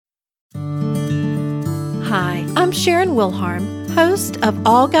I'm Sharon Wilharm, host of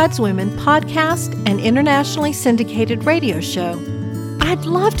All God's Women podcast and internationally syndicated radio show. I'd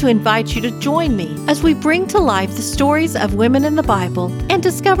love to invite you to join me as we bring to life the stories of women in the Bible and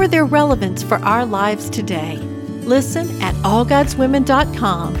discover their relevance for our lives today. Listen at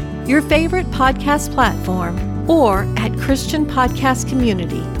allgodswomen.com, your favorite podcast platform, or at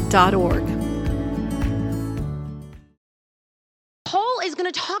christianpodcastcommunity.org. Paul is going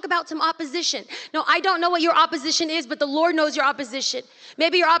to talk about some opposition. Now, I don't know what your opposition is, but the Lord knows your opposition.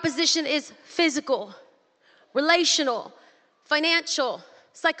 Maybe your opposition is physical, relational, financial,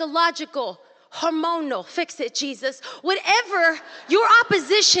 psychological, hormonal. Fix it, Jesus. Whatever your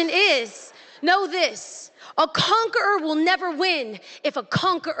opposition is, know this: a conqueror will never win if a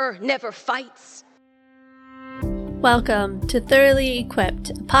conqueror never fights. Welcome to Thoroughly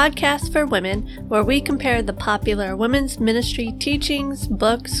Equipped, a podcast for women where we compare the popular women's ministry teachings,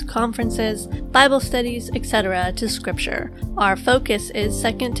 books, conferences, Bible studies, etc. to Scripture. Our focus is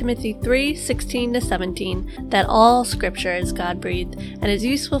 2 Timothy 3:16-17, that all Scripture is God-breathed and is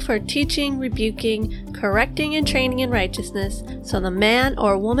useful for teaching, rebuking, correcting, and training in righteousness, so the man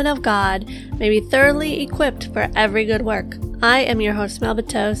or woman of God may be thoroughly equipped for every good work. I am your host, Melba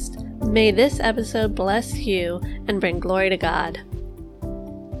Toast. May this episode bless you and bring glory to God.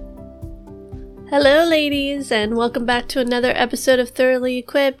 Hello ladies, and welcome back to another episode of Thoroughly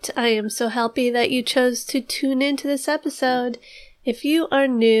Equipped. I am so happy that you chose to tune into this episode. If you are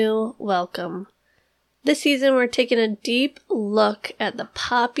new, welcome. This season we're taking a deep look at the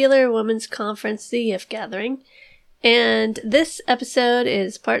popular women's conference, the If Gathering, and this episode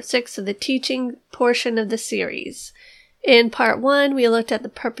is part 6 of the teaching portion of the series. In part 1, we looked at the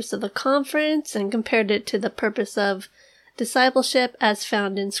purpose of the conference and compared it to the purpose of discipleship as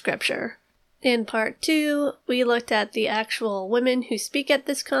found in Scripture. In part 2, we looked at the actual women who speak at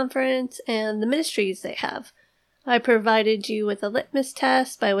this conference and the ministries they have. I provided you with a litmus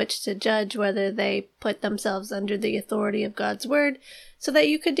test by which to judge whether they put themselves under the authority of God's Word so that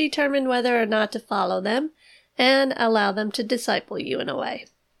you could determine whether or not to follow them and allow them to disciple you in a way.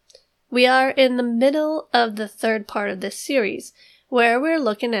 We are in the middle of the third part of this series, where we're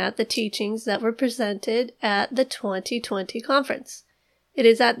looking at the teachings that were presented at the 2020 conference. It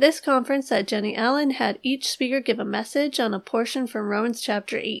is at this conference that Jenny Allen had each speaker give a message on a portion from Romans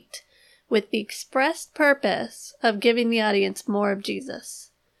chapter 8, with the expressed purpose of giving the audience more of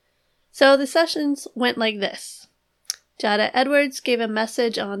Jesus. So the sessions went like this. Jada Edwards gave a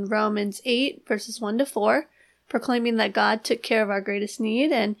message on Romans 8, verses 1-4, proclaiming that God took care of our greatest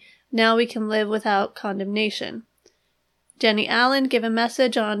need and now we can live without condemnation. Jenny Allen gave a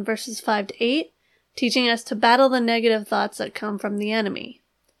message on verses 5-8, teaching us to battle the negative thoughts that come from the enemy.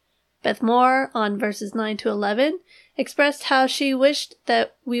 Beth Moore, on verses 9-11, expressed how she wished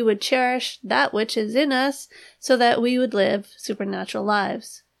that we would cherish that which is in us so that we would live supernatural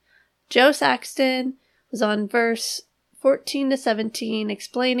lives. Joe Saxton was on verse 14-17,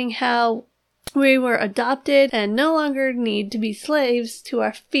 explaining how we were adopted and no longer need to be slaves to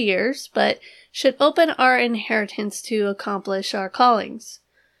our fears, but should open our inheritance to accomplish our callings.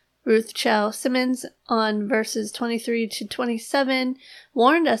 Ruth Chow Simmons, on verses 23-27,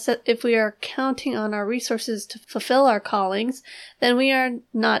 warned us that if we are counting on our resources to fulfill our callings, then we are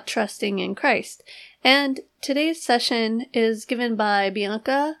not trusting in Christ. And today's session is given by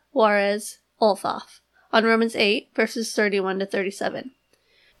Bianca Juarez Olthoff on Romans 8, verses 31-37.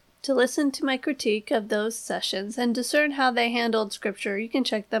 To listen to my critique of those sessions and discern how they handled Scripture, you can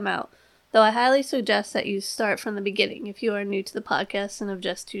check them out, though I highly suggest that you start from the beginning if you are new to the podcast and have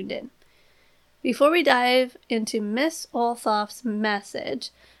just tuned in. Before we dive into Miss Olthoff's message,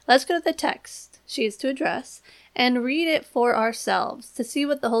 let's go to the text she is to address and read it for ourselves to see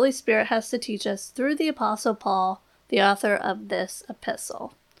what the Holy Spirit has to teach us through the Apostle Paul, the author of this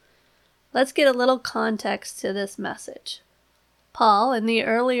epistle. Let's get a little context to this message. Paul, in the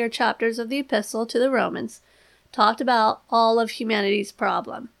earlier chapters of the epistle to the Romans, talked about all of humanity's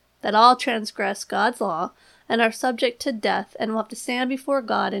problem, that all transgress God's law and are subject to death and will have to stand before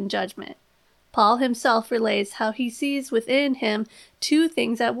God in judgment. Paul himself relays how he sees within him two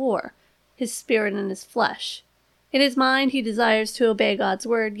things at war, his spirit and his flesh. In his mind he desires to obey God's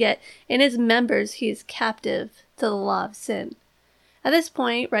word, yet in his members he is captive to the law of sin. At this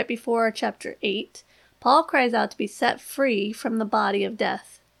point, right before chapter 8, Paul cries out to be set free from the body of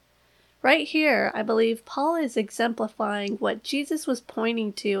death. Right here, I believe Paul is exemplifying what Jesus was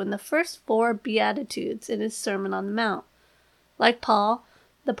pointing to in the first 4 Beatitudes in his Sermon on the Mount. Like Paul,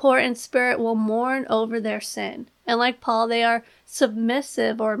 the poor in spirit will mourn over their sin, and like Paul, they are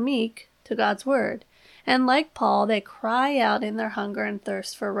submissive or meek to God's word. And like Paul, they cry out in their hunger and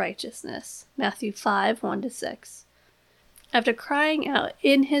thirst for righteousness. Matthew 5, 1-6. After crying out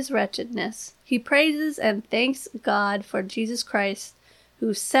in his wretchedness, he praises and thanks God for Jesus Christ,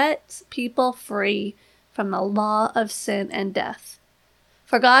 who sets people free from the law of sin and death.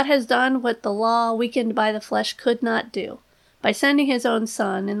 For God has done what the law, weakened by the flesh, could not do. By sending his own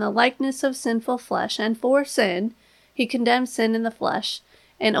Son in the likeness of sinful flesh, and for sin, he condemned sin in the flesh,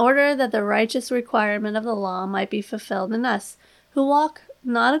 in order that the righteous requirement of the law might be fulfilled in us, who walk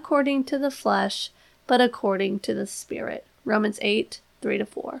not according to the flesh, but according to the Spirit. Romans 8,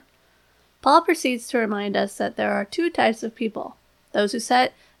 3-4. Paul proceeds to remind us that there are two types of people, those who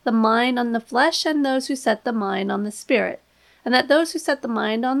set the mind on the flesh and those who set the mind on the Spirit, and that those who set the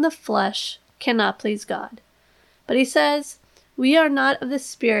mind on the flesh cannot please God. But he says, we are not of the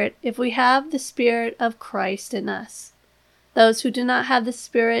Spirit if we have the Spirit of Christ in us. Those who do not have the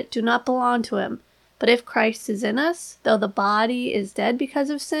Spirit do not belong to him. But if Christ is in us, though the body is dead because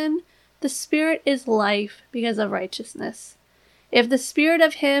of sin, the Spirit is life because of righteousness. If the Spirit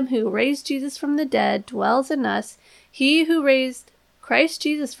of him who raised Jesus from the dead dwells in us, he who raised Christ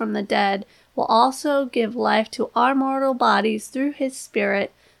Jesus from the dead will also give life to our mortal bodies through his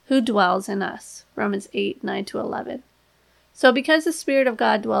Spirit who dwells in us. Romans 8, 9-11. So because the Spirit of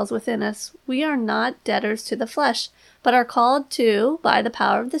God dwells within us, we are not debtors to the flesh, but are called to, by the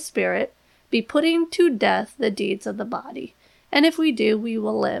power of the Spirit, be putting to death the deeds of the body. And if we do, we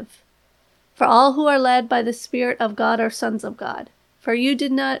will live. For all who are led by the Spirit of God are sons of God. For you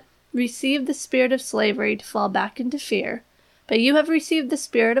did not receive the spirit of slavery to fall back into fear, but you have received the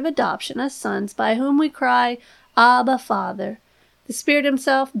Spirit of adoption as sons, by whom we cry, Abba, Father. The Spirit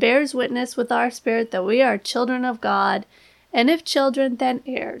himself bears witness with our spirit that we are children of God, and if children, then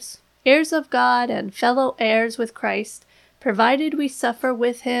heirs, heirs of God and fellow heirs with Christ, provided we suffer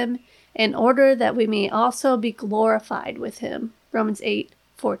with him, in order that we may also be glorified with him. Romans 8,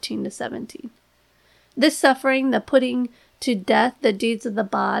 14-17. This suffering, the putting to death the deeds of the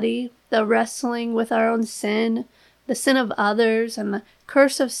body, the wrestling with our own sin, the sin of others, and the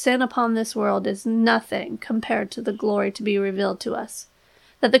curse of sin upon this world is nothing compared to the glory to be revealed to us.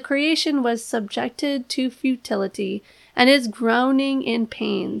 That the creation was subjected to futility and is groaning in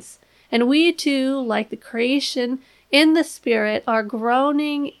pains. And we too, like the creation in the Spirit, are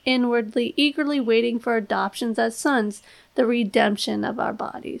groaning inwardly, eagerly waiting for adoptions as sons, the redemption of our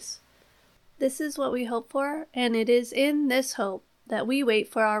bodies. This is what we hope for, and it is in this hope that we wait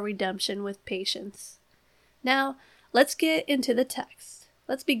for our redemption with patience. Now, let's get into the text.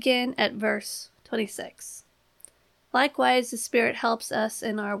 Let's begin at verse 26. Likewise, the Spirit helps us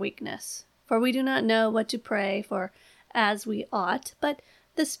in our weakness, for we do not know what to pray for as we ought, but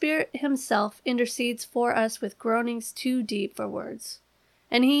the Spirit himself intercedes for us with groanings too deep for words.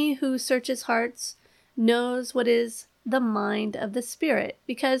 And he who searches hearts knows what is the mind of the Spirit,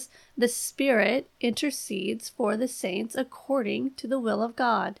 because the Spirit intercedes for the saints according to the will of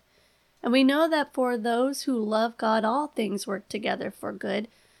God. And we know that for those who love God, all things work together for good,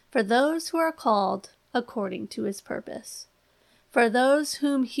 for those who are called according to his purpose. For those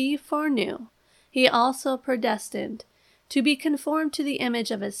whom he foreknew, he also predestined to be conformed to the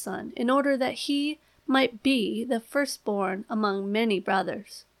image of his Son, in order that he might be the firstborn among many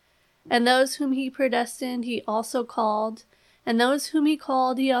brothers. And those whom he predestined, he also called, and those whom he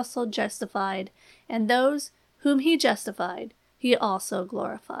called, he also justified, and those whom he justified, he also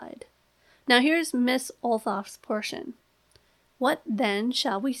glorified. Now here's Miss Olthoff's portion. What then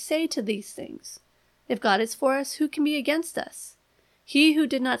shall we say to these things? If God is for us, who can be against us? He who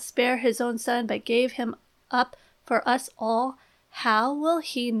did not spare his own Son, but gave him up for us all, how will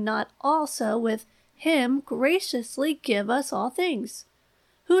he not also with him graciously give us all things?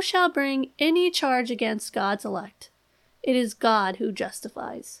 Who shall bring any charge against God's elect? It is God who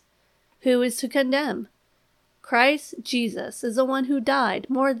justifies. Who is to condemn? Christ Jesus is the one who died,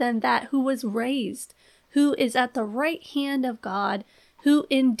 more than that, who was raised, who is at the right hand of God, who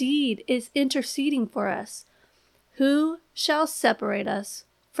indeed is interceding for us. Who shall separate us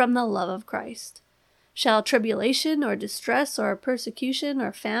from the love of Christ? Shall tribulation or distress or persecution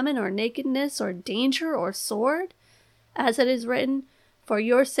or famine or nakedness or danger or sword? As it is written, for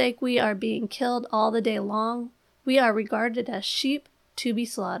your sake we are being killed all the day long. We are regarded as sheep to be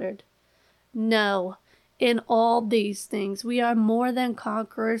slaughtered. No, in all these things we are more than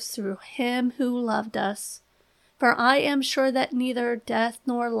conquerors through him who loved us. For I am sure that neither death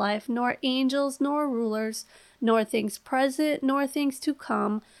nor life, nor angels nor rulers, nor things present nor things to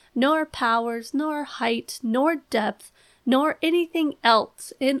come, nor powers, nor height, nor depth, nor anything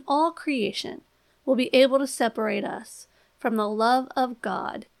else in all creation will be able to separate us from the love of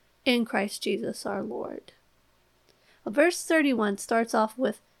God in Christ Jesus our Lord. Verse 31 starts off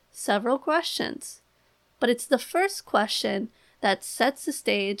with several questions, but it's the first question that sets the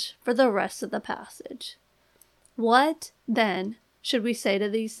stage for the rest of the passage. What, then, should we say to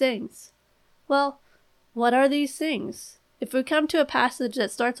these things? Well, what are these things? If we come to a passage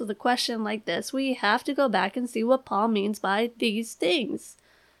that starts with a question like this, we have to go back and see what Paul means by these things.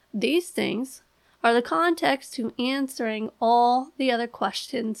 These things are the context to answering all the other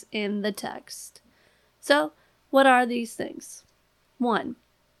questions in the text. So, what are these things? 1.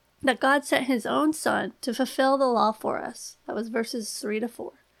 That God sent his own Son to fulfill the law for us. That was verses 3 to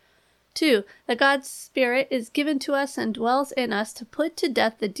 4. 2. That God's Spirit is given to us and dwells in us to put to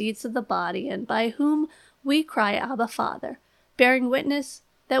death the deeds of the body, and by whom we cry, Abba, Father, bearing witness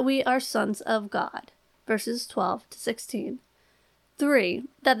that we are sons of God. Verses 12 to 16. 3.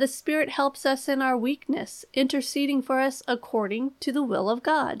 That the Spirit helps us in our weakness, interceding for us according to the will of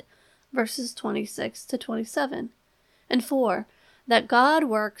God. Verses 26 to 27. And 4. That God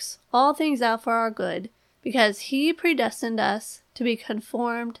works all things out for our good, because he predestined us to be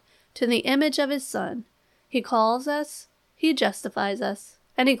conformed to the image of his Son. He calls us, he justifies us,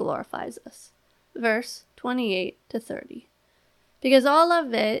 and he glorifies us. Verse 28 to 30. Because all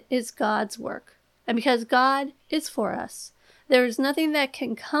of it is God's work, and because God is for us, there is nothing that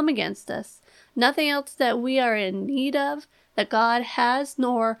can come against us, nothing else that we are in need of that God has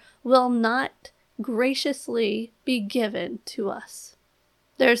nor will not graciously be given to us.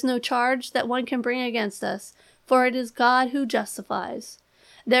 There is no charge that one can bring against us, for it is God who justifies.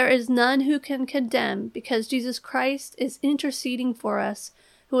 There is none who can condemn, because Jesus Christ is interceding for us,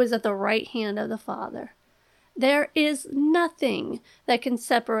 who is at the right hand of the Father. There is nothing that can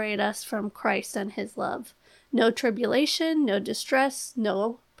separate us from Christ and his love. No tribulation, no distress,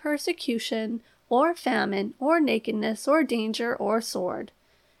 no persecution, or famine, or nakedness, or danger, or sword.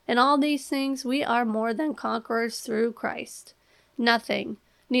 In all these things we are more than conquerors through Christ. Nothing,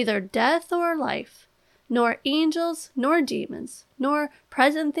 neither death or life, nor angels, nor demons, nor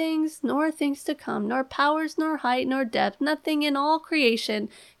present things, nor things to come, nor powers, nor height, nor depth, nothing in all creation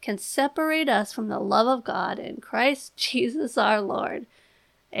can separate us from the love of God in Christ Jesus our Lord.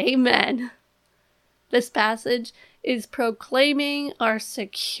 Amen. This passage is proclaiming our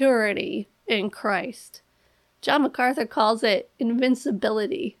security in Christ. John MacArthur calls it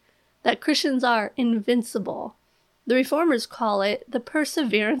invincibility, that Christians are invincible. The Reformers call it the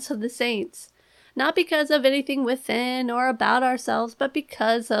perseverance of the saints. Not because of anything within or about ourselves, but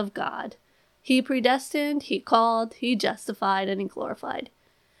because of God. He predestined, he called, he justified, and he glorified.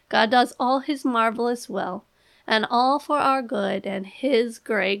 God does all his marvelous will, and all for our good and his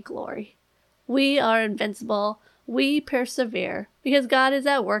great glory. We are invincible, we persevere, because God is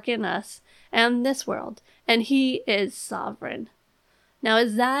at work in us and this world, and he is sovereign. Now,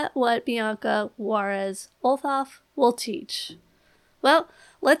 is that what Bianca Juarez Olthoff will teach? Well,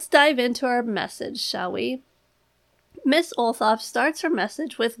 let's dive into our message, shall we? Miss Olthoff starts her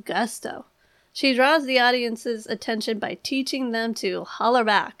message with gusto. She draws the audience's attention by teaching them to holler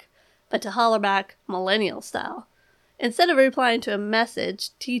back, but to holler back millennial style. Instead of replying to a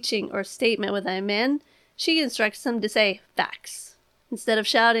message, teaching, or statement with amen, she instructs them to say facts. Instead of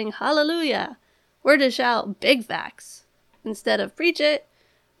shouting hallelujah, we're to shout big facts. Instead of preach it,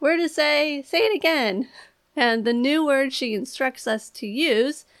 we're to say it again. And the new word she instructs us to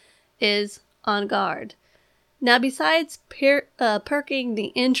use is on guard. Now, besides perking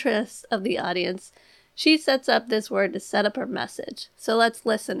the interest of the audience, she sets up this word to set up her message. So let's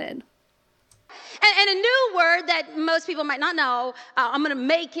listen in. And a new word that most people might not know, I'm going to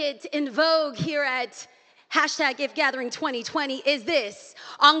make it in vogue here at #IfGathering2020, is this: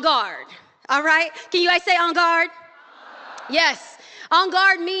 on guard. All right? Can you guys say on guard? Yes. On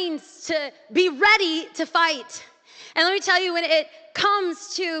guard means to be ready to fight. And let me tell you, when it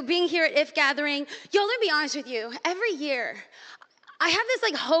comes to being here at If Gathering, let me be honest with you. Every year, I have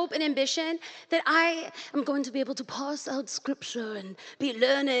this hope and ambition that I am going to be able to pass out scripture and be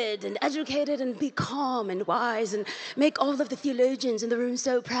learned and educated and be calm and wise and make all of the theologians in the room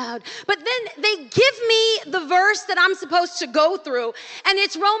so proud. But then they give me the verse that I'm supposed to go through, and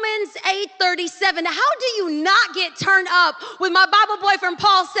it's Romans 8:37. How do you not get turned up when my Bible boyfriend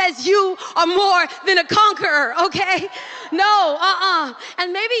Paul says you are more than a conqueror, okay? No,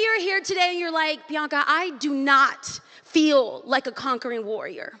 And maybe you're here today and you're like, Bianca, I do not feel like a conquering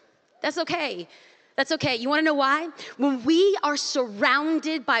warrior. That's okay. That's okay. You want to know why? When we are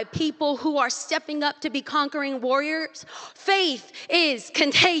surrounded by people who are stepping up to be conquering warriors, faith is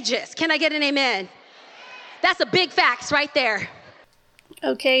contagious. Can I get an amen? That's a big facts right there.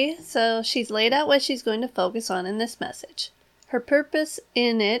 Okay, so she's laid out what she's going to focus on in this message. Her purpose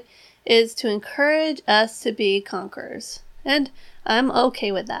in it is to encourage us to be conquerors. And I'm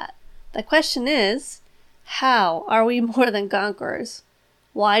okay with that. The question is, how are we more than conquerors?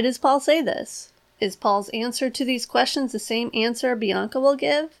 Why does Paul say this? Is Paul's answer to these questions the same answer Bianca will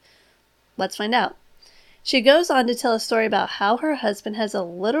give? Let's find out. She goes on to tell a story about how her husband has a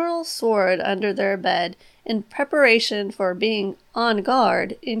literal sword under their bed in preparation for being on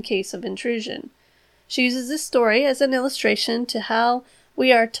guard in case of intrusion. She uses this story as an illustration to how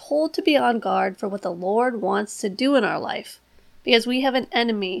we are told to be on guard for what the Lord wants to do in our life, because we have an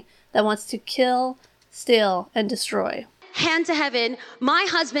enemy that wants to kill, steal, and destroy. Hand to heaven, my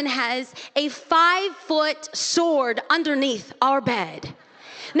husband has a 5-foot sword underneath our bed.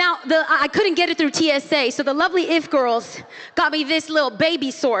 Now, I couldn't get it through TSA, so the lovely IF girls got me this little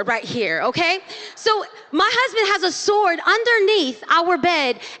baby sword right here, okay? So my husband has a sword underneath our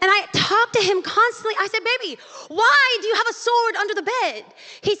bed, and I talk to him constantly. I said, baby, why do you have a sword under the bed?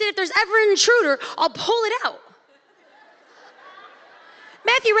 He said, if there's ever an intruder, I'll pull it out.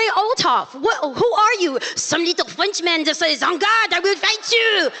 Matthew Ray Olthoff, who are you? Some little Frenchman just says, on God, I will fight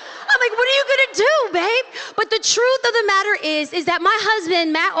you. I'm like, what are you gonna do, babe? But the truth of the matter is that my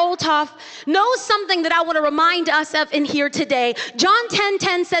husband, Matt Olthoff, knows something that I wanna remind us of in here today. John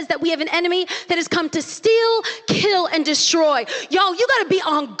 10:10 says that we have an enemy that has come to steal, kill, and destroy. Y'all, you gotta be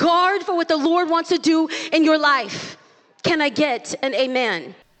on guard for what the Lord wants to do in your life. Can I get an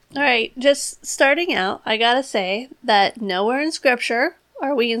amen? All right, just starting out, I gotta say that nowhere in Scripture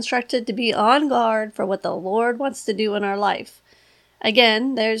are we instructed to be on guard for what the Lord wants to do in our life.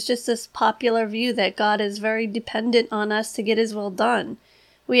 Again, there's just this popular view that God is very dependent on us to get His will done.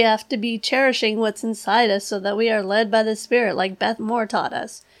 We have to be cherishing what's inside us so that we are led by the Spirit, like Beth Moore taught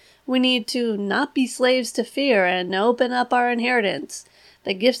us. We need to not be slaves to fear and open up our inheritance,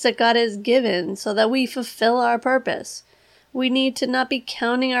 the gifts that God has given, so that we fulfill our purpose. We need to not be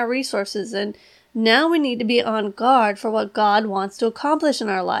counting our resources, and now we need to be on guard for what God wants to accomplish in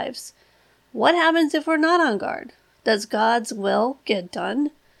our lives. What happens if we're not on guard? Does God's will get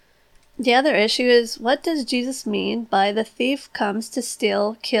done? The other issue is, what does Jesus mean by the thief comes to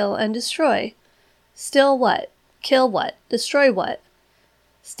steal, kill, and destroy? Steal what? Kill what? Destroy what?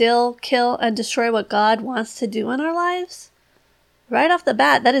 Steal, kill, and destroy what God wants to do in our lives? Right off the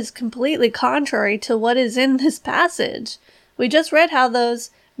bat, that is completely contrary to what is in this passage. We just read how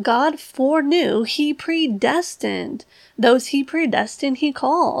those God foreknew, He predestined. Those He predestined, He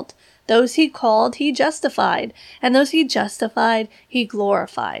called. Those He called, He justified. And those He justified, He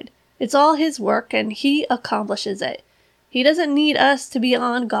glorified. It's all His work, and He accomplishes it. He doesn't need us to be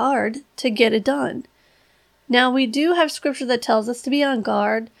on guard to get it done. Now, we do have Scripture that tells us to be on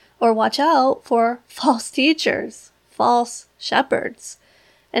guard or watch out for false teachers, false shepherds.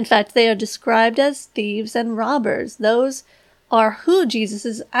 In fact, they are described as thieves and robbers. Those are who Jesus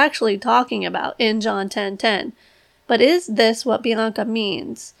is actually talking about in John 10:10. But is this what Bianca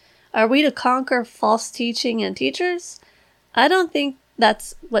means? Are we to conquer false teaching and teachers? I don't think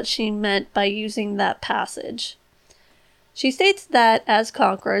that's what she meant by using that passage. She states that as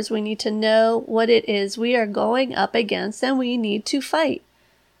conquerors, we need to know what it is we are going up against and we need to fight.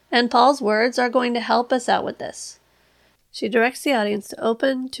 And Paul's words are going to help us out with this. She directs the audience to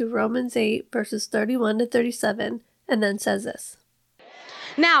open to Romans 8, verses 31 to 37, and then says this.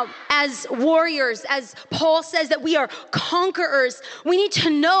 Now, as warriors, as Paul says that we are conquerors, we need to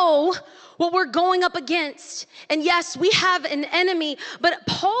know what we're going up against. And yes, we have an enemy, but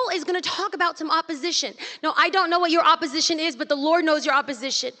Paul is going to talk about some opposition. Now, I don't know what your opposition is, but the Lord knows your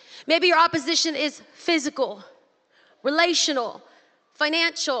opposition. Maybe your opposition is physical, relational,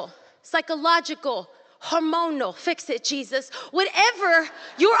 financial, psychological, hormonal. Fix it, Jesus. Whatever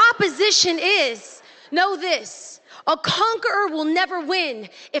your opposition is, know this. A conqueror will never win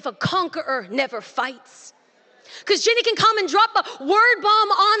if a conqueror never fights. Because Jenny can come and drop a word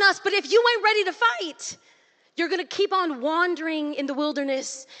bomb on us, but if you ain't ready to fight, you're going to keep on wandering in the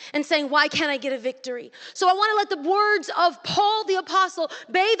wilderness and saying, why can't I get a victory? So I want to let the words of Paul the Apostle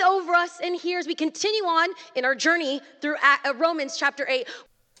bathe over us in here as we continue on in our journey through Romans chapter 8.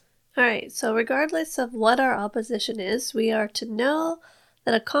 All right, so regardless of what our opposition is, we are to know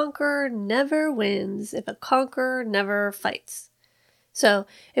that a conqueror never wins if a conqueror never fights. So,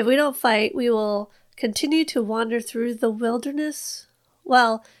 if we don't fight, we will continue to wander through the wilderness.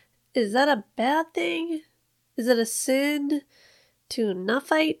 Well, is that a bad thing? Is it a sin to not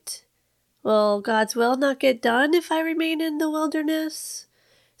fight? Will God's will not get done if I remain in the wilderness?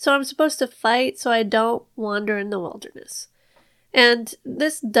 So I'm supposed to fight so I don't wander in the wilderness. And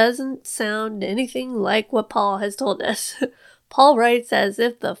this doesn't sound anything like what Paul has told us. Paul writes as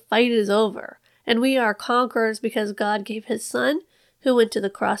if the fight is over, And we are conquerors because God gave his Son, who went to the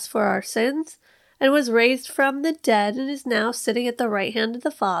cross for our sins, and was raised from the dead and is now sitting at the right hand of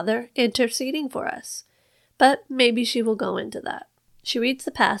the Father, interceding for us. But maybe she will go into that. She reads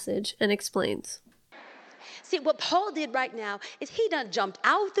the passage and explains. See, what Paul did right now is he done jumped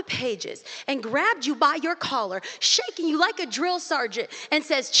out the pages and grabbed you by your collar, shaking you like a drill sergeant, and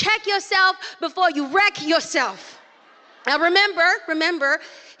says, check yourself before you wreck yourself. Now remember,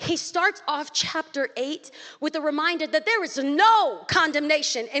 he starts off chapter 8 with a reminder that there is no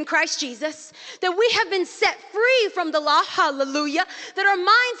condemnation in Christ Jesus, that we have been set free from the law, hallelujah, that our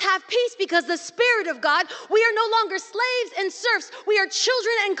minds have peace because the Spirit of God, we are no longer slaves and serfs, we are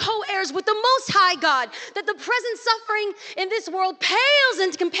children and co-heirs with the Most High God, that the present suffering in this world pales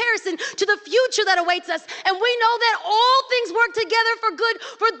in comparison to the future that awaits us, and we know that all things work together for good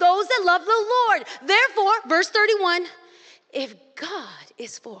for those that love the Lord. Therefore, verse 31, if God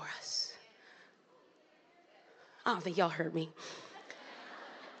is for us, I don't think y'all heard me.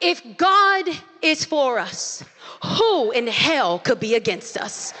 If God is for us, who in hell could be against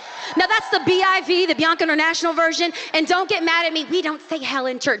us? Now that's the BIV, the Bianca International version, and don't get mad at me. We don't say hell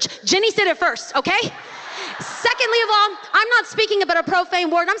in church. Jenny said it first, okay? Secondly of all, I'm not speaking about a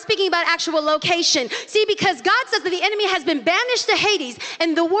profane word. I'm speaking about actual location. See, because God says that the enemy has been banished to Hades,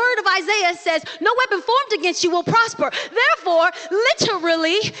 and the word of Isaiah says, no weapon formed against you will prosper. Therefore,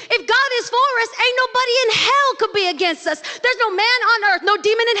 literally, if God is for us, ain't nobody in hell could be against us. There's no man on earth, no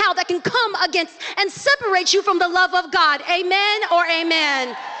demon in hell that can come against and separate you from the love of God. Amen or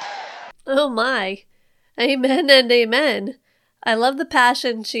amen? Oh my. Amen and amen. I love the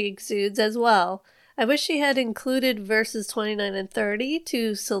passion she exudes as well. I wish she had included verses 29 and 30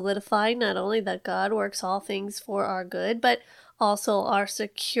 to solidify not only that God works all things for our good, but also our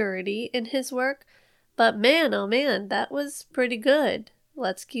security in his work. But man, oh man, that was pretty good.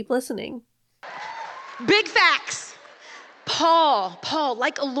 Let's keep listening. Big facts. Paul,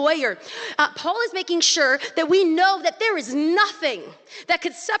 like a lawyer, Paul is making sure that we know that there is nothing that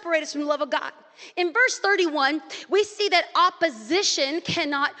could separate us from the love of God. In verse 31, we see that opposition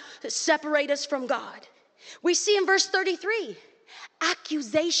cannot separate us from God. We see in verse 33,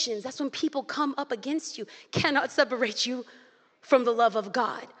 accusations, that's when people come up against you, cannot separate you from the love of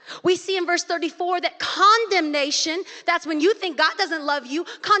God. We see in verse 34 that condemnation, that's when you think God doesn't love you,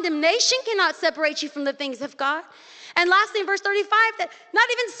 condemnation cannot separate you from the things of God. And lastly, in verse 35, that not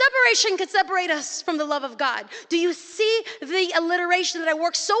even separation could separate us from the love of God. Do you see the alliteration that I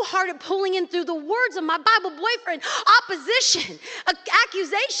worked so hard at pulling in through the words of my Bible boyfriend? Opposition,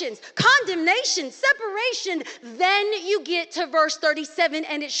 accusations, condemnation, separation. Then you get to verse 37,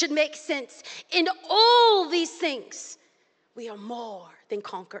 and it should make sense. In all these things, we are more than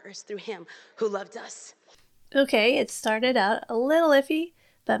conquerors through him who loved us. Okay, it started out a little iffy,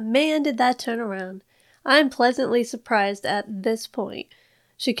 but man, did that turn around. I'm pleasantly surprised at this point.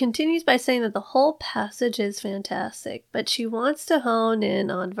 She continues by saying that the whole passage is fantastic, but she wants to hone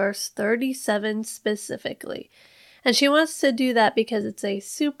in on verse 37 specifically. And she wants to do that because it's a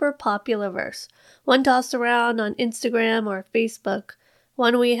super popular verse, one tossed around on Instagram or Facebook,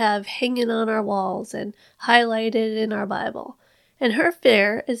 one we have hanging on our walls and highlighted in our Bible. And her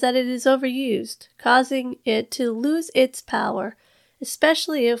fear is that it is overused, causing it to lose its power,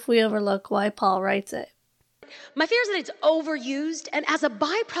 especially if we overlook why Paul writes it. My fear is that it's overused, and as a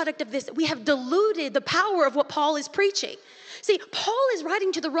byproduct of this, we have diluted the power of what Paul is preaching. See, Paul is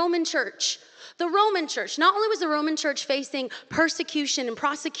writing to the Roman church. The Roman church, not only was the Roman church facing persecution and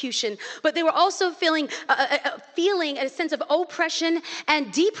prosecution, but they were also feeling a sense of oppression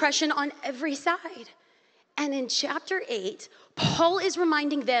and depression on every side. And in chapter 8, Paul is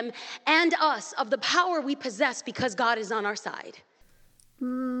reminding them and us of the power we possess because God is on our side.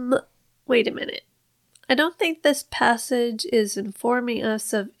 Wait a minute. I don't think this passage is informing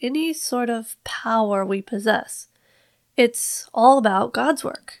us of any sort of power we possess. It's all about God's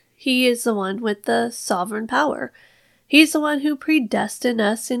work. He is the one with the sovereign power. He's the one who predestined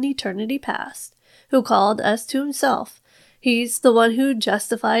us in eternity past, who called us to himself. He's the one who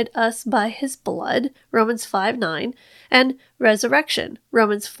justified us by his blood, Romans 5:9, and resurrection,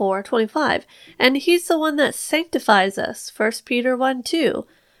 Romans 4:25. And he's the one that sanctifies us, 1 Peter 1:2,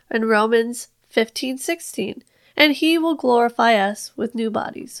 and Romans 15:16. And he will glorify us with new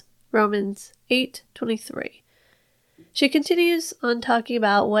bodies, Romans 8:23. She continues on talking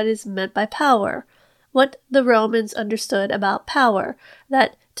about what is meant by power, what the Romans understood about power,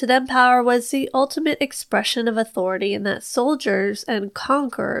 that to them power was the ultimate expression of authority and that soldiers and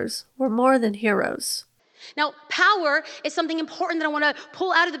conquerors were more than heroes. Now, power is something important that I want to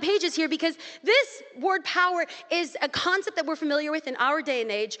pull out of the pages here, because this word power is a concept that we're familiar with in our day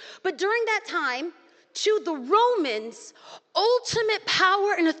and age. But during that time, to the Romans, ultimate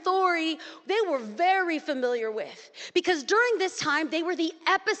power and authority, they were very familiar with. Because during this time, they were the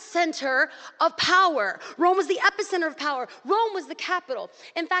epicenter of power. Rome was the epicenter of power. Rome was the capital.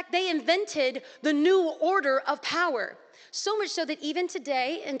 In fact, they invented the new order of power. So much so that even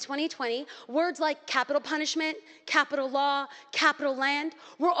today in 2020, words like capital punishment, capital law, capital land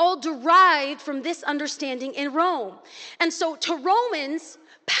were all derived from this understanding in Rome. And so to Romans,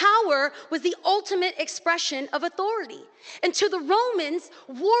 power was the ultimate expression of authority. And to the Romans,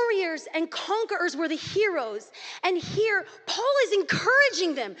 warriors and conquerors were the heroes. And here, Paul is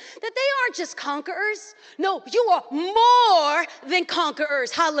encouraging them that they aren't just conquerors. No, you are more than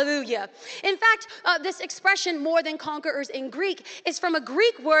conquerors. Hallelujah. In fact, this expression, more than conquerors in Greek, is from a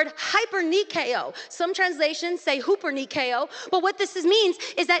Greek word, hypernikeo. Some translations say hupernikeo. But what this means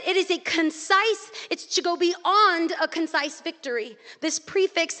is that it is a concise, it's to go beyond a concise victory. This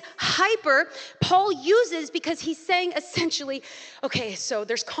prefix, hyper, Paul uses because he's saying essentially, okay, so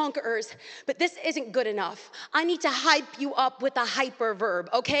there's conquerors, but this isn't good enough. I need to hype you up with a hyper verb,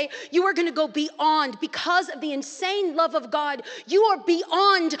 okay? You are going to go beyond. Because of the insane love of God, you are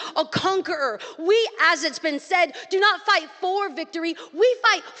beyond a conqueror. We, as it's been said, do not fight for victory. We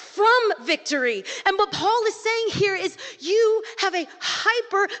fight from victory. And what Paul is saying here is you have a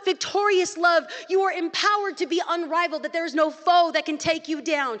hyper victorious love. You are empowered to be unrivaled, that there is no foe that can take you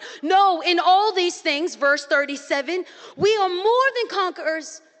down. No, in all these things, verse 37, we are more than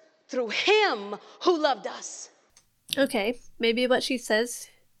conquerors through him who loved us. Okay, maybe what she says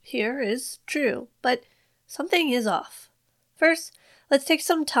here is true, but something is off. First, let's take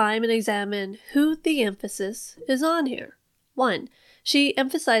some time and examine who the emphasis is on here. 1, she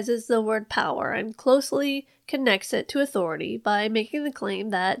emphasizes the word power and closely connects it to authority by making the claim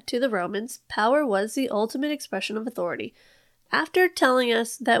that, to the Romans, power was the ultimate expression of authority, after telling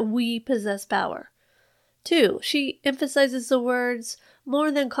us that we possess power. 2, she emphasizes the words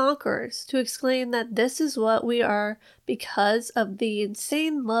more than conquerors to explain that this is what we are because of the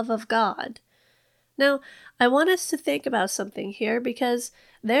insane love of God. Now, I want us to think about something here because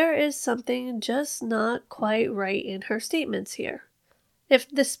there is something just not quite right in her statements here. If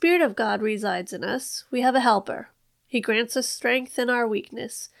the Spirit of God resides in us, we have a helper. He grants us strength in our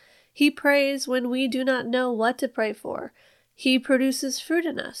weakness. He prays when we do not know what to pray for. He produces fruit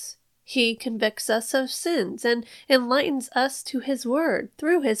in us. He convicts us of sins and enlightens us to His Word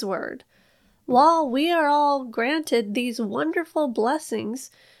through His Word. While we are all granted these wonderful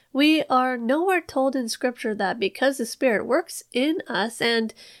blessings, we are nowhere told in Scripture that because the Spirit works in us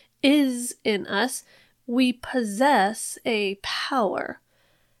and is in us, we possess a power.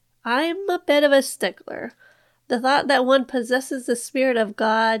 I'm a bit of a stickler. The thought that one possesses the Spirit of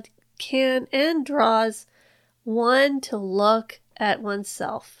God can and draws one to look at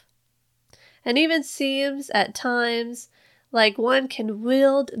oneself. And even seems at times like one can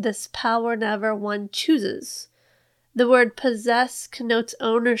wield this power whenever one chooses. The word possess connotes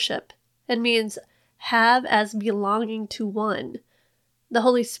ownership and means have as belonging to one. The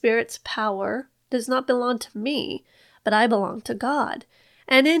Holy Spirit's power does not belong to me, but I belong to God.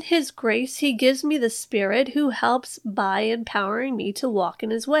 And in His grace, He gives me the Spirit who helps by empowering me to walk in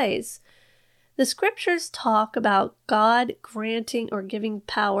His ways. The Scriptures talk about God granting or giving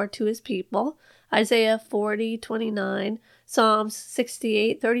power to His people, Isaiah 40:29, Psalms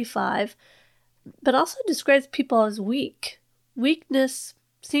 68:35, but also describes people as weak. Weakness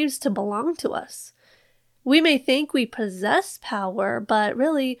seems to belong to us. We may think we possess power, but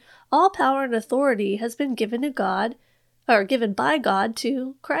really all power and authority has been given to God, or given by God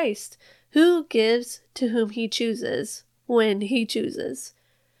to Christ, who gives to whom He chooses, when He chooses.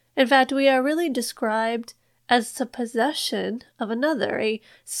 In fact, we are really described as the possession of another, a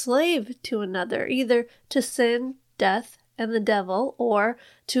slave to another, either to sin, death, and the devil, or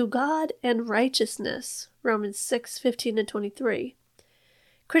to God and righteousness, Romans 6:15-23.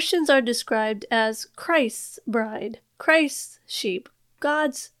 Christians are described as Christ's bride, Christ's sheep,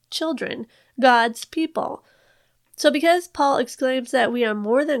 God's children, God's people. So because Paul exclaims that we are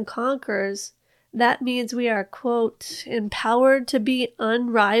more than conquerors, that means we are, quote, empowered to be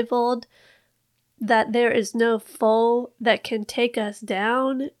unrivaled, that there is no foe that can take us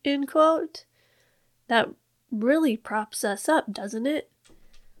down, end quote. That really props us up, doesn't it?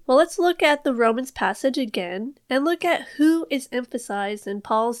 Well, let's look at the Romans passage again and look at who is emphasized in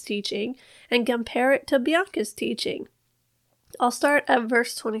Paul's teaching and compare it to Bianca's teaching. I'll start at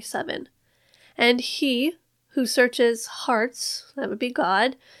verse 27. And He who searches hearts, that would be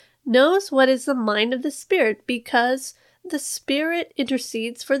God, knows what is the mind of the Spirit, because the Spirit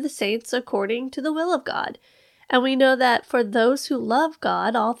intercedes for the saints according to the will of God. And we know that for those who love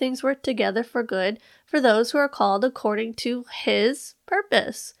God, all things work together for good, for those who are called according to His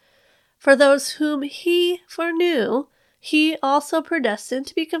purpose. For those whom He foreknew, He also predestined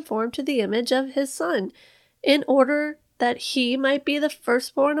to be conformed to the image of His Son, in order that He might be the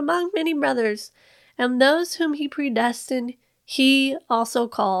firstborn among many brothers. And those whom He predestined, He also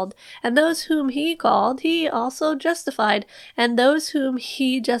called. And those whom He called, He also justified. And those whom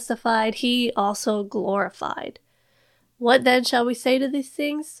He justified, He also glorified. What then shall we say to these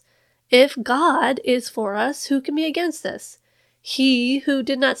things? If God is for us, who can be against us? He who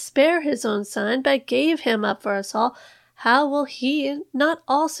did not spare His own Son, but gave Him up for us all, how will He not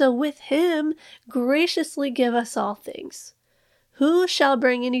also with Him graciously give us all things? Who shall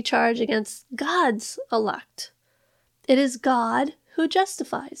bring any charge against God's elect? It is God who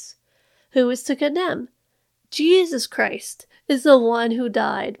justifies. Who is to condemn? Jesus Christ is the one who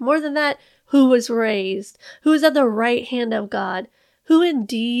died. More than that, who was raised, who is at the right hand of God, who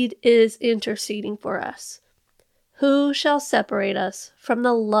indeed is interceding for us. Who shall separate us from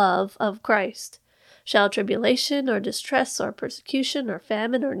the love of Christ? Shall tribulation or distress or persecution or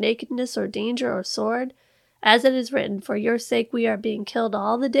famine or nakedness or danger or sword? As it is written, for your sake we are being killed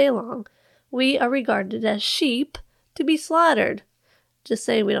all the day long. We are regarded as sheep to be slaughtered. Just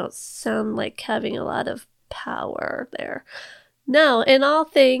saying we don't sound like having a lot of power there. No, in all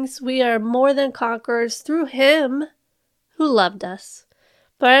things we are more than conquerors through Him who loved us.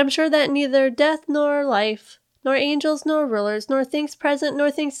 For I am sure that neither death nor life, nor angels nor rulers, nor things present nor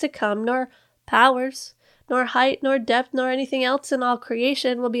things to come, nor powers, nor height nor depth, nor anything else in all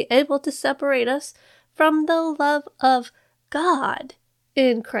creation will be able to separate us from the love of God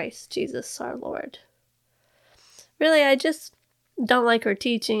in Christ Jesus our Lord. Really, I just don't like her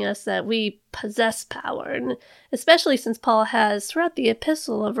teaching us that we possess power, and especially since Paul has, throughout the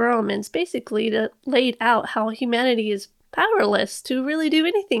epistle of Romans, basically laid out how humanity is powerless to really do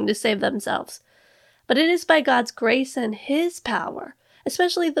anything to save themselves. But it is by God's grace and His power,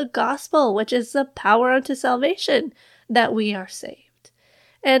 especially the gospel, which is the power unto salvation, that we are saved.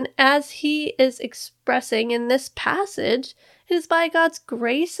 And as he is expressing in this passage, it is by God's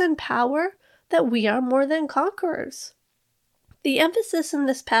grace and power that we are more than conquerors. The emphasis in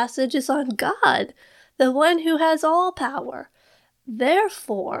this passage is on God, the one who has all power.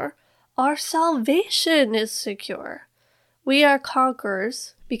 Therefore, our salvation is secure. We are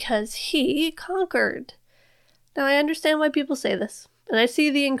conquerors because He conquered. Now, I understand why people say this, and I see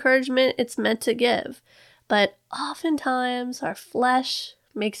the encouragement it's meant to give, but oftentimes our flesh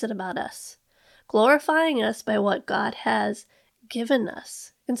makes it about us, glorifying us by what God has given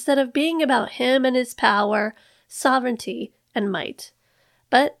us, instead of being about Him and His power, sovereignty, and might.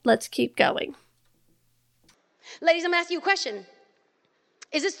 But let's keep going. Ladies, I'm going to ask you a question.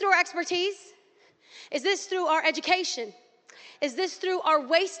 Is this through our expertise? Is this through our education? Is this through our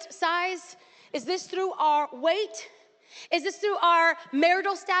waist size? Is this through our weight? Is this through our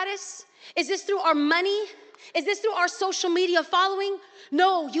marital status? Is this through our money? Is this through our social media following?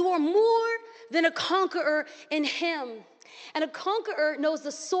 No, you are more than a conqueror in Him. And a conqueror knows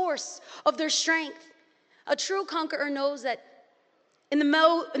the source of their strength. A true conqueror knows that in the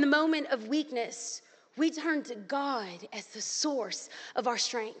moment of weakness, we turn to God as the source of our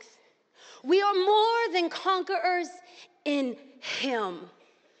strength. We are more than conquerors in Him,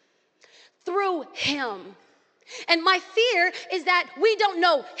 through Him. And my fear is that we don't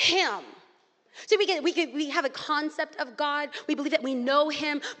know Him. So we have a concept of God. We believe that we know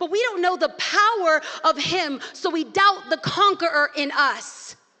Him, but we don't know the power of Him, so we doubt the conqueror in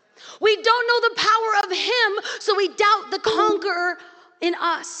us. We don't know the power of Him, so we doubt the conqueror in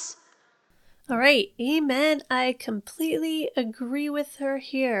us. All right, amen. I completely agree with her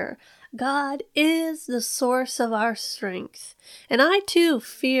here. God is the source of our strength, and I too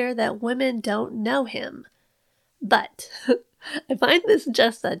fear that women don't know Him. But I find this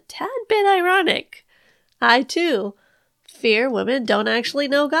just a tad bit ironic. I too fear women don't actually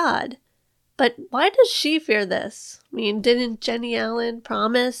know God. But why does she fear this? I mean, didn't Jenny Allen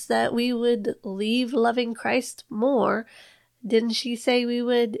promise that we would leave loving Christ more? Didn't she say we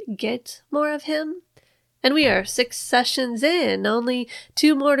would get more of Him? And we are 6 sessions in, only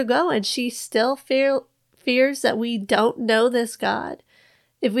 2 more to go, and she still fears that we don't know this God.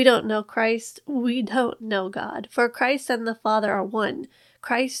 If we don't know Christ, we don't know God. For Christ and the Father are one.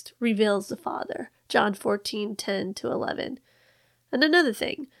 Christ reveals the Father. John 14:10-11. And another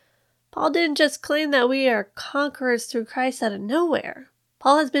thing, Paul didn't just claim that we are conquerors through Christ out of nowhere.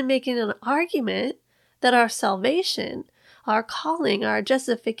 Paul has been making an argument that our salvation, our calling, our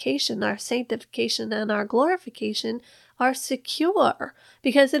justification, our sanctification, and our glorification are secure,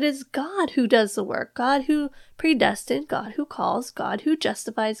 because it is God who does the work, God who predestined, God who calls, God who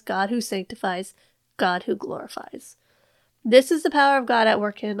justifies, God who sanctifies, God who glorifies. This is the power of God at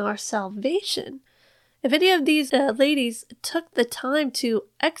work in our salvation. If any of these ladies took the time to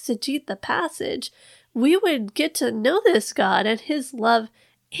exegete the passage, we would get to know this God and His love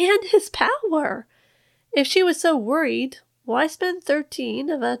and His power. If she was so worried, why spend 13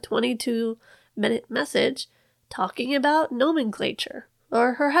 of a 22-minute message talking about nomenclature,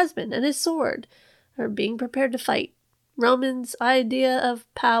 or her husband and his sword, or being prepared to fight, Romans' idea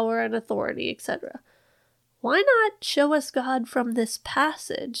of power and authority, etc.? Why not show us God from this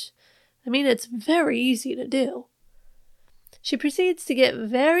passage? I mean, it's very easy to do. She proceeds to get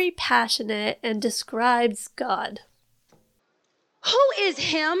very passionate and describes God. Who is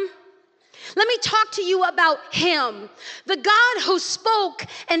Him? Let me talk to you about Him, the God who spoke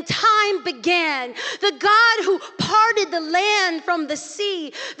and time began, the God who parted the land from the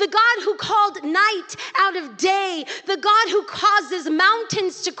sea, the God who called night out of day, the God who causes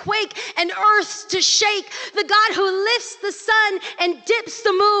mountains to quake and earths to shake, the God who lifts the sun and dips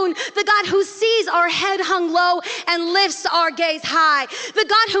the moon, the God who sees our head hung low and lifts our gaze high, the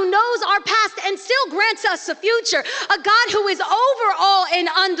God who knows our past and still grants us a future, a God who is over all and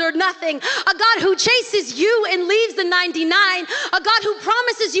under nothing, a God who chases you and leaves the 99, a God who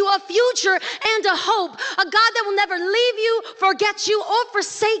promises you a future and a hope, a God that will never leave you, forget you, or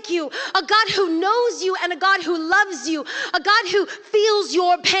forsake you, a God who knows you and a God who loves you, a God who feels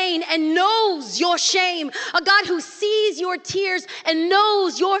your pain and knows your shame, a God who sees your tears and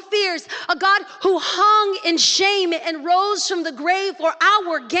knows your fears, a God who hung in shame and rose from the grave for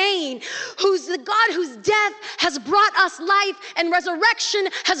our gain, who's the God whose death has brought us life and resurrection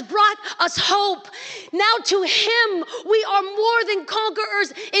has brought us hope. Now to Him we are more than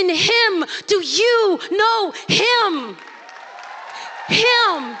conquerors. In Him do you know Him?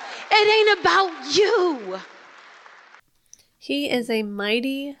 Him. It ain't about you. He is a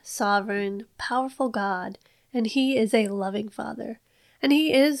mighty, sovereign, powerful God, and He is a loving Father, and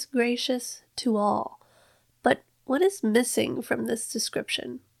He is gracious to all. But what is missing from this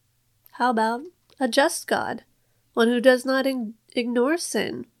description? How about a just God, one who does not ignore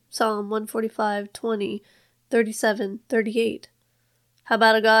sin? Psalm 145, 20, 37, 38. How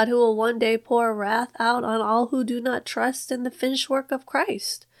about a God who will one day pour wrath out on all who do not trust in the finished work of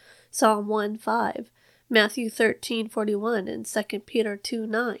Christ? Psalm 1, 5, Matthew 13, 41, and 2 Peter 2,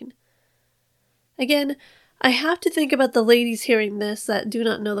 9. Again, I have to think about the ladies hearing this that do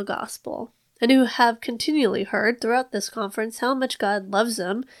not know the gospel, and who have continually heard throughout this conference how much God loves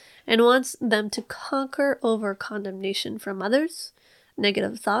them and wants them to conquer over condemnation from others,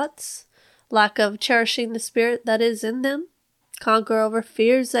 negative thoughts, lack of cherishing the spirit that is in them, conquer over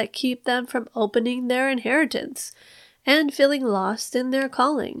fears that keep them from opening their inheritance, and feeling lost in their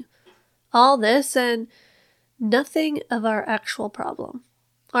calling. All this and nothing of our actual problem,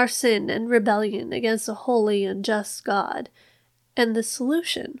 our sin and rebellion against a holy and just God, and the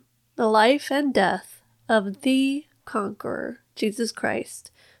solution, the life and death of the conqueror, Jesus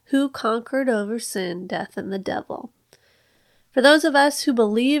Christ, who conquered over sin, death, and the devil. For those of us who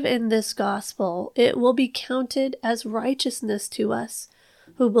believe in this gospel, it will be counted as righteousness to us,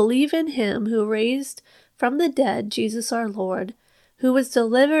 who believe in Him who raised from the dead Jesus our Lord, who was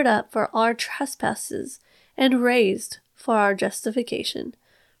delivered up for our trespasses and raised for our justification.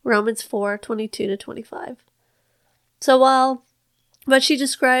 Romans 4, 22-25. So while what she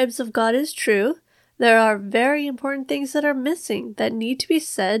describes of God is true, there are very important things that are missing that need to be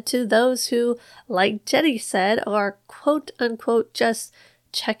said to those who, like Jenny said, are quote-unquote just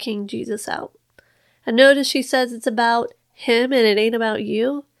checking Jesus out. And notice she says it's about Him and it ain't about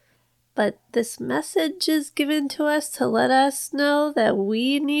you. But this message is given to us to let us know that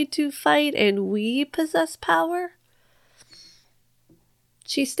we need to fight and we possess power.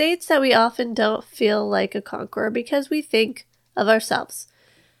 She states that we often don't feel like a conqueror because we think of ourselves.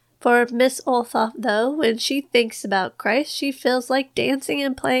 For Miss Olthoff, though, when she thinks about Christ, she feels like dancing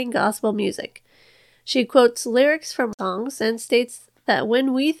and playing gospel music. She quotes lyrics from songs and states that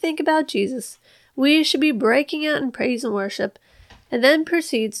when we think about Jesus, we should be breaking out in praise and worship, and then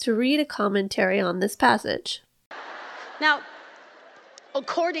proceeds to read a commentary on this passage. Now,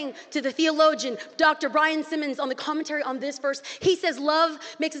 According to the theologian, Dr. Brian Simmons, on the commentary on this verse, he says love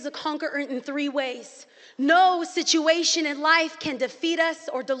makes us a conqueror in 3 ways. No situation in life can defeat us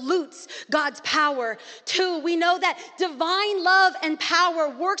or dilutes God's power. 2, we know that divine love and power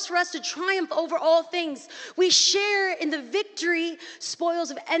works for us to triumph over all things. We share in the victory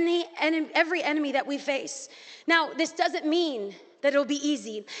spoils of every enemy that we face. Now, this doesn't mean that it'll be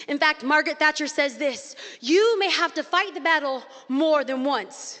easy. In fact, Margaret Thatcher says this: you may have to fight the battle more than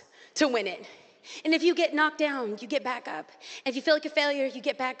once to win it. And if you get knocked down, you get back up. If you feel like a failure, you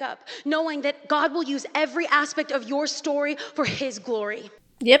get back up, knowing that God will use every aspect of your story for his glory.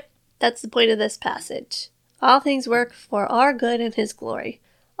 Yep, that's the point of this passage. All things work for our good and his glory.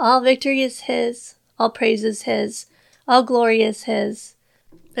 All victory is his, all praise is his, all glory is his.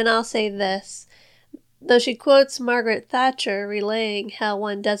 And I'll say this: though she quotes Margaret Thatcher relaying how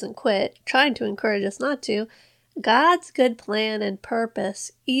one doesn't quit, trying to encourage us not to, God's good plan and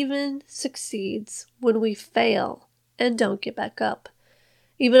purpose even succeeds when we fail and don't get back up.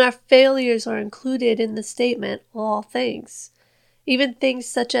 Even our failures are included in the statement, all things. Even things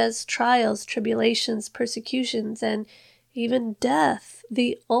such as trials, tribulations, persecutions, and even death,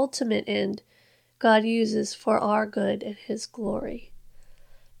 the ultimate end, God uses for our good and his glory.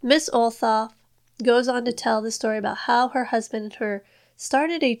 Miss Olthoff goes on to tell the story about how her husband and her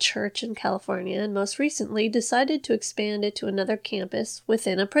started a church in California and most recently decided to expand it to another campus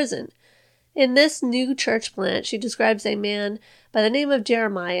within a prison. In this new church plant, she describes a man by the name of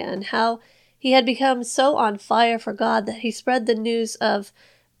Jeremiah and how he had become so on fire for God that he spread the news of,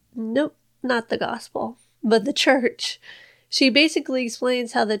 nope, not the gospel, but the church. She basically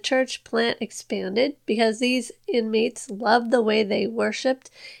explains how the church plant expanded because these inmates loved the way they worshipped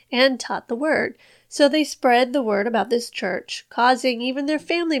and taught the word. So they spread the word about this church, causing even their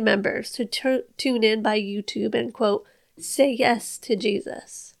family members to tune in by YouTube and, quote, say yes to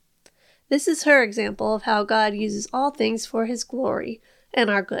Jesus. This is her example of how God uses all things for his glory and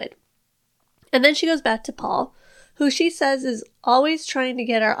our good. And then she goes back to Paul, who she says is always trying to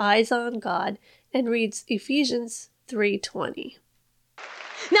get our eyes on God, and reads Ephesians 3:20.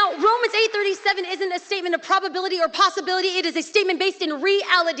 Now, Romans 8:37 isn't a statement of probability or possibility. It is a statement based in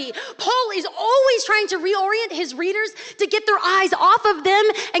reality. Paul is always trying to reorient his readers to get their eyes off of them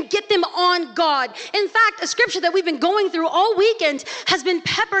and get them on God. In fact, a scripture that we've been going through all weekend has been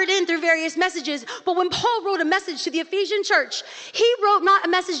peppered in through various messages. But when Paul wrote a message to the Ephesian church, he wrote not a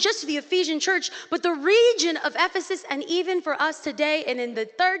message just to the Ephesian church, but the region of Ephesus, and even for us today. And in the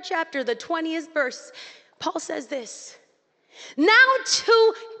 3rd chapter, the 20th verse, Paul says this: now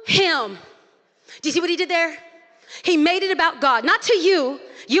to him. Do you see what he did there? He made it about God, not to you.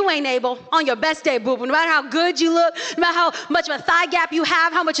 You ain't able on your best day, boo-boo. No matter how good you look, no matter how much of a thigh gap you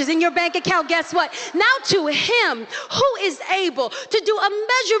have, how much is in your bank account, guess what? Now to him who is able to do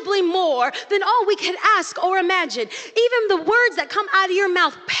immeasurably more than all we could ask or imagine. Even the words that come out of your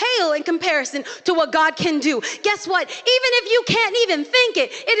mouth pale in comparison to what God can do. Guess what? Even if you can't even think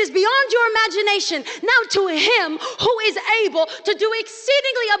it, it is beyond your imagination. Now to him who is able to do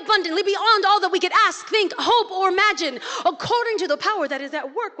exceedingly abundantly beyond all that we could ask, think, hope, or imagine, according to the power that is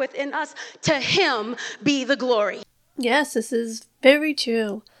at work within us. To him be the glory. Yes, this is very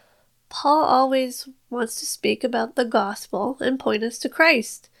true. Paul always wants to speak about the gospel and point us to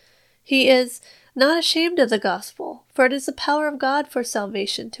Christ. He is not ashamed of the gospel, for it is the power of God for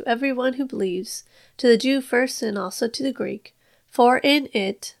salvation to everyone who believes, to the Jew first and also to the Greek. For in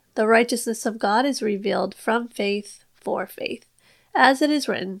it the righteousness of God is revealed from faith for faith. As it is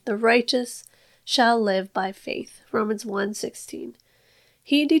written, the righteous shall live by faith. Romans 1:16.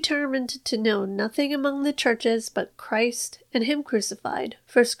 He determined to know nothing among the churches but Christ and him crucified.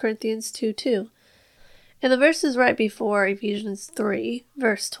 1 Corinthians 2:2. In the verses right before Ephesians 3,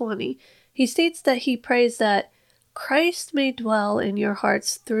 verse 20, he states that he prays that Christ may dwell in your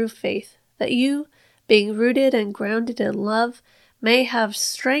hearts through faith, that you, being rooted and grounded in love, may have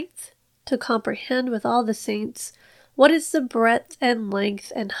strength to comprehend with all the saints what is the breadth and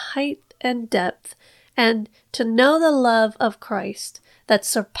length and height and depth, and to know the love of Christ that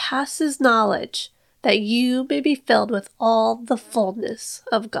surpasses knowledge, that you may be filled with all the fullness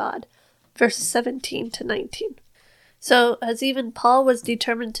of God. Verses 17 to 19. So, as even Paul was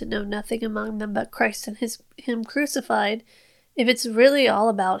determined to know nothing among them but Christ and him crucified, if it's really all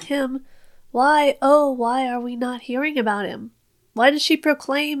about him, why are we not hearing about him? Why does she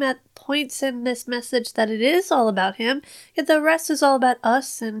proclaim at points in this message that it is all about him, yet the rest is all about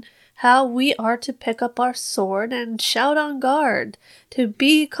us and how we are to pick up our sword and shout on guard, to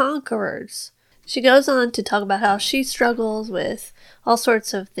be conquerors? She goes on to talk about how she struggles with all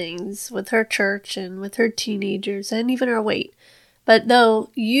sorts of things with her church and with her teenagers and even her weight. But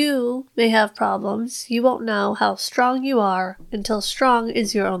though you may have problems, you won't know how strong you are until strong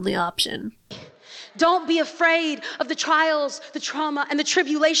is your only option. Don't be afraid of the trials, the trauma, and the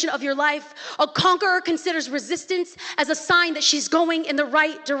tribulation of your life. A conqueror considers resistance as a sign that she's going in the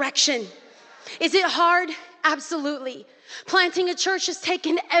right direction. Is it hard? Absolutely. Planting a church has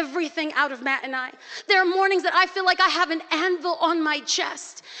taken everything out of Matt and I. There are mornings that I feel like I have an anvil on my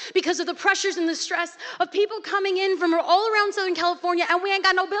chest because of the pressures and the stress of people coming in from all around Southern California, and we ain't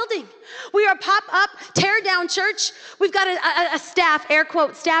got no building. We are pop-up, tear-down church. We've got a staff, air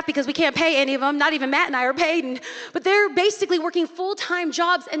quote staff, because we can't pay any of them. Not even Matt and I are paid. But they're basically working full-time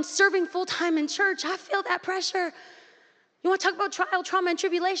jobs and serving full-time in church. I feel that pressure. You want to talk about trial, trauma, and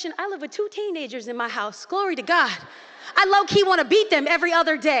tribulation? I live with 2 teenagers in my house. Glory to God. I low-key want to beat them every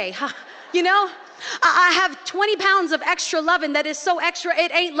other day. You know? I have 20 pounds of extra loving that is so extra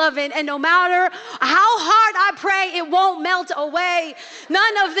it ain't loving. And no matter how hard I pray, it won't melt away.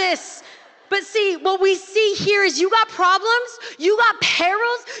 None of this. But see, what we see here is you got problems, you got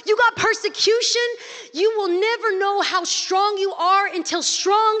perils, you got persecution. You will never know how strong you are until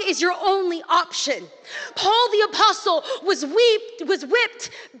strong is your only option. Paul the apostle was whipped,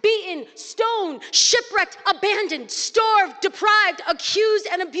 beaten, stoned, shipwrecked, abandoned, starved, deprived, accused,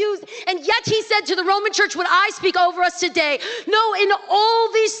 and abused. And yet he said to the Roman church what I speak over us today. No, in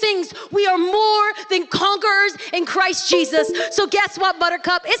all these things, we are more than conquerors in Christ Jesus. So guess what,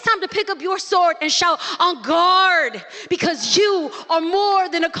 Buttercup? It's time to pick up your sword and shout, on guard, because you are more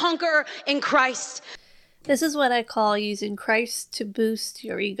than a conqueror in Christ. This is what I call using Christ to boost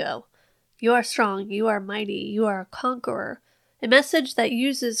your ego. You are strong, you are mighty, you are a conqueror. A message that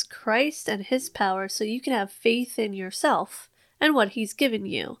uses Christ and his power so you can have faith in yourself and what he's given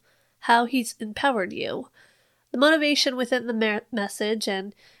you, how he's empowered you. The motivation within the message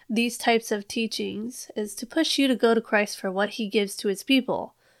and these types of teachings is to push you to go to Christ for what he gives to his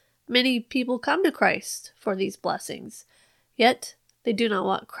people. Many people come to Christ for these blessings, yet they do not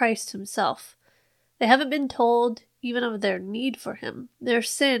want Christ himself. They haven't been told even of their need for him, their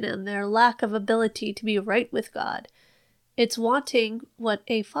sin, and their lack of ability to be right with God. It's wanting what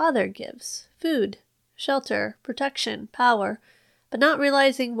a father gives: food, shelter, protection, power, but not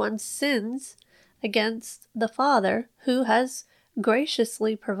realizing one's sins against the Father who has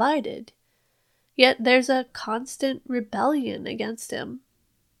graciously provided. Yet there's a constant rebellion against him.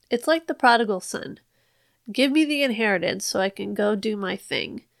 It's like the prodigal son. Give me the inheritance so I can go do my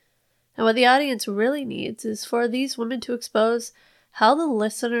thing. And what the audience really needs is for these women to expose how the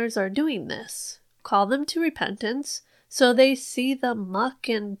listeners are doing this. Call them to repentance so they see the muck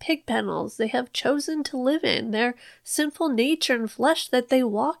and pig kennels they have chosen to live in, their sinful nature and flesh that they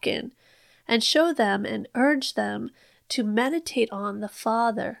walk in, and show them and urge them to meditate on the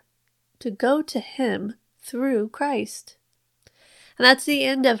Father, to go to him through Christ. And that's the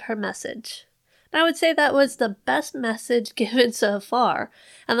end of her message. I would say that was the best message given so far,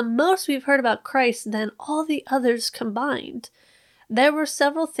 and the most we've heard about Christ than all the others combined. There were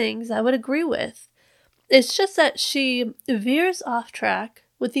several things I would agree with. It's just that she veers off track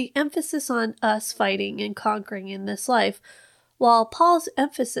with the emphasis on us fighting and conquering in this life, while Paul's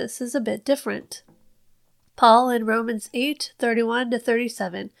emphasis is a bit different. Paul in Romans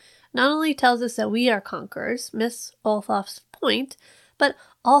 8:31-37 not only tells us that we are conquerors, Miss Olthoff's point, but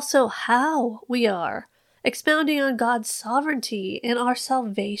also how we are, expounding on God's sovereignty in our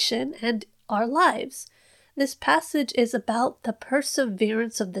salvation and our lives. This passage is about the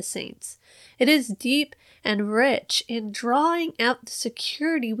perseverance of the saints. It is deep and rich in drawing out the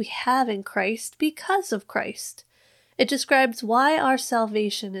security we have in Christ because of Christ. It describes why our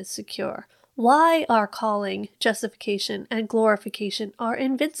salvation is secure, why our calling, justification, and glorification are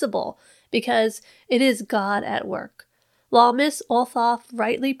invincible, because it is God at work. While Miss Olthoff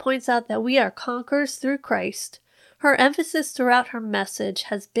rightly points out that we are conquerors through Christ, her emphasis throughout her message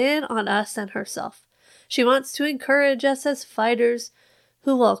has been on us and herself. She wants to encourage us as fighters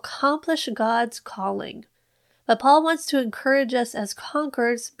who will accomplish God's calling. But Paul wants to encourage us as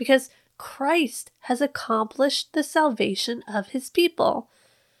conquerors because Christ has accomplished the salvation of his people.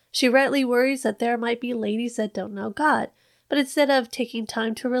 She rightly worries that there might be ladies that don't know God, but instead of taking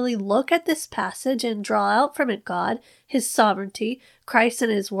time to really look at this passage and draw out from it God, his sovereignty, Christ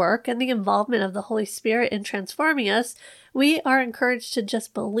and his work, and the involvement of the Holy Spirit in transforming us, we are encouraged to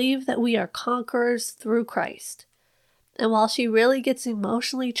just believe that we are conquerors through Christ. And while she really gets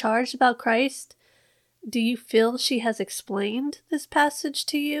emotionally charged about Christ, do you feel she has explained this passage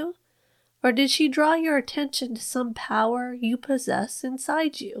to you? Or did she draw your attention to some power you possess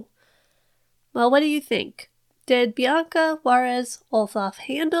inside you? Well, what do you think? Did Bianca Juarez Olthoff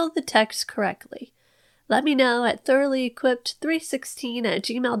handle the text correctly? let me know at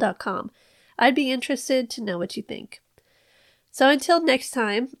thoroughly-equipped316@gmail.com. I'd be interested to know what you think. So until next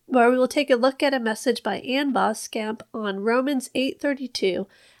time, where we will take a look at a message by Ann Voskamp on Romans 8:32,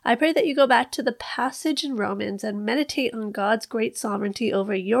 I pray that you go back to the passage in Romans and meditate on God's great sovereignty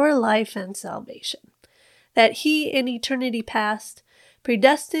over your life and salvation. That He, in eternity past,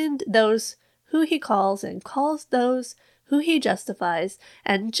 predestined those who He calls, and calls those who He justifies,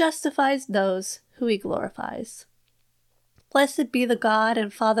 and justifies those who He glorifies. Blessed be the God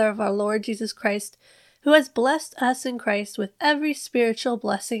and Father of our Lord Jesus Christ, who has blessed us in Christ with every spiritual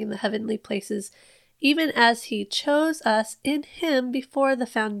blessing in the heavenly places, even as He chose us in Him before the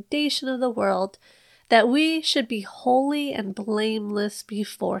foundation of the world, that we should be holy and blameless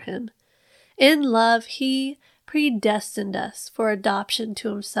before Him. In love He predestined us for adoption to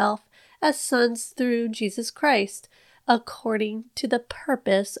Himself as sons through Jesus Christ, according to the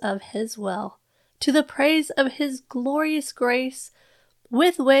purpose of His will, to the praise of His glorious grace,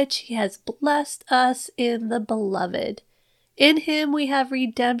 with which He has blessed us in the Beloved. In Him we have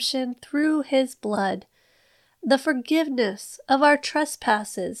redemption through His blood, the forgiveness of our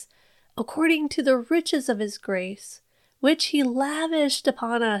trespasses, according to the riches of His grace, which He lavished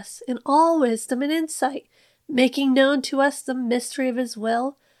upon us in all wisdom and insight, making known to us the mystery of His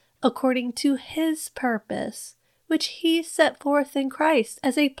will, according to His purpose, which He set forth in Christ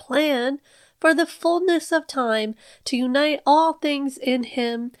as a plan for the fullness of time, to unite all things in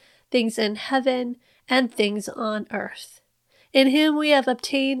Him, things in heaven and things on earth. In Him we have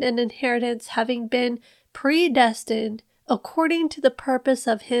obtained an inheritance, having been predestined according to the purpose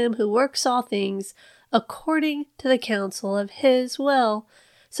of Him who works all things according to the counsel of His will,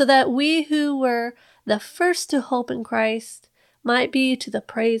 so that we who were the first to hope in Christ might be to the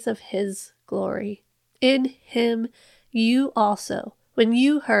praise of His glory. In Him you also, when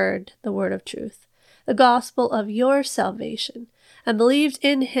you heard the word of truth, the gospel of your salvation, and believed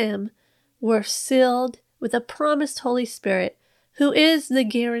in Him, were sealed with the promised Holy Spirit, who is the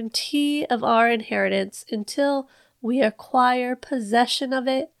guarantee of our inheritance until we acquire possession of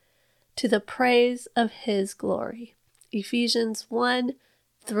it, to the praise of His glory. Ephesians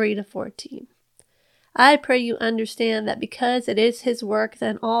 1:3-14. I pray you understand that because it is His work,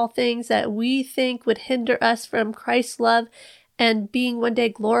 then all things that we think would hinder us from Christ's love and being one day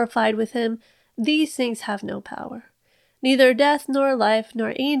glorified with Him, these things have no power. Neither death nor life,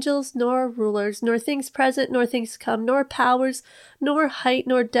 nor angels, nor rulers, nor things present, nor things to come, nor powers, nor height,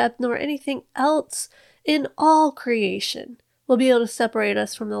 nor depth, nor anything else in all creation will be able to separate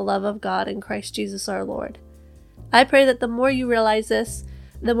us from the love of God in Christ Jesus our Lord. I pray that the more you realize this,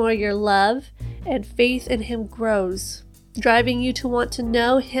 the more your love and faith in Him grows, driving you to want to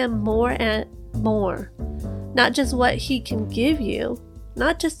know Him more and more. Not just what He can give you,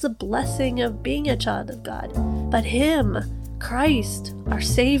 not just the blessing of being a child of God, but Him, Christ, our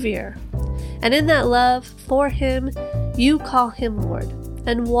Savior. And in that love for Him, you call Him Lord,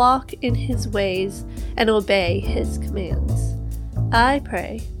 and walk in His ways, and obey His commands. I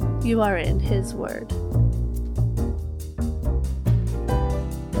pray you are in His Word.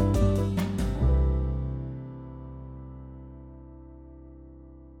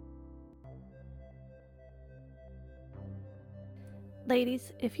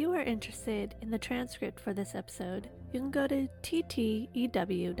 Ladies, if you are interested in the transcript for this episode, you can go to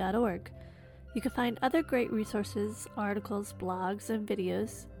ttew.org. You can find other great resources, articles, blogs, and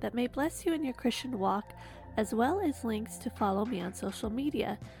videos that may bless you in your Christian walk, as well as links to follow me on social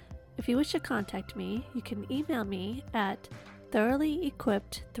media. If you wish to contact me, you can email me at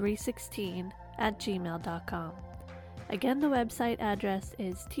thoroughly-equipped316@gmail.com. Again, the website address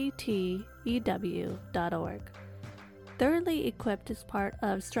is ttew.org. Thoroughly Equipped is part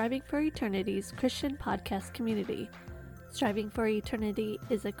of Striving for Eternity's Christian podcast community. Striving for Eternity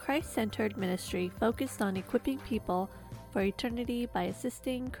is a Christ-centered ministry focused on equipping people for eternity by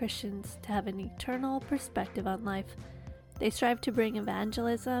assisting Christians to have an eternal perspective on life. They strive to bring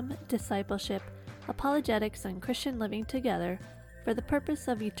evangelism, discipleship, apologetics, and Christian living together for the purpose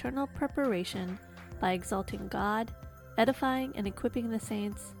of eternal preparation by exalting God, edifying and equipping the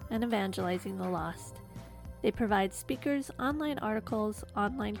saints, and evangelizing the lost. They provide speakers, online articles,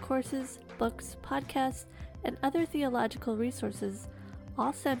 online courses, books, podcasts, and other theological resources,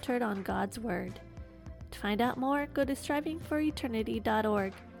 all centered on God's Word. To find out more, go to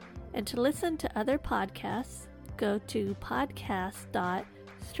strivingforeternity.org. And to listen to other podcasts, go to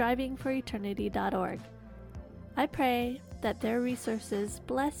podcast.strivingforeternity.org. I pray that their resources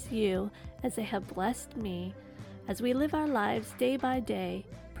bless you as they have blessed me as we live our lives day by day,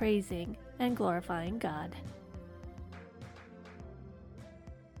 praising and glorifying God.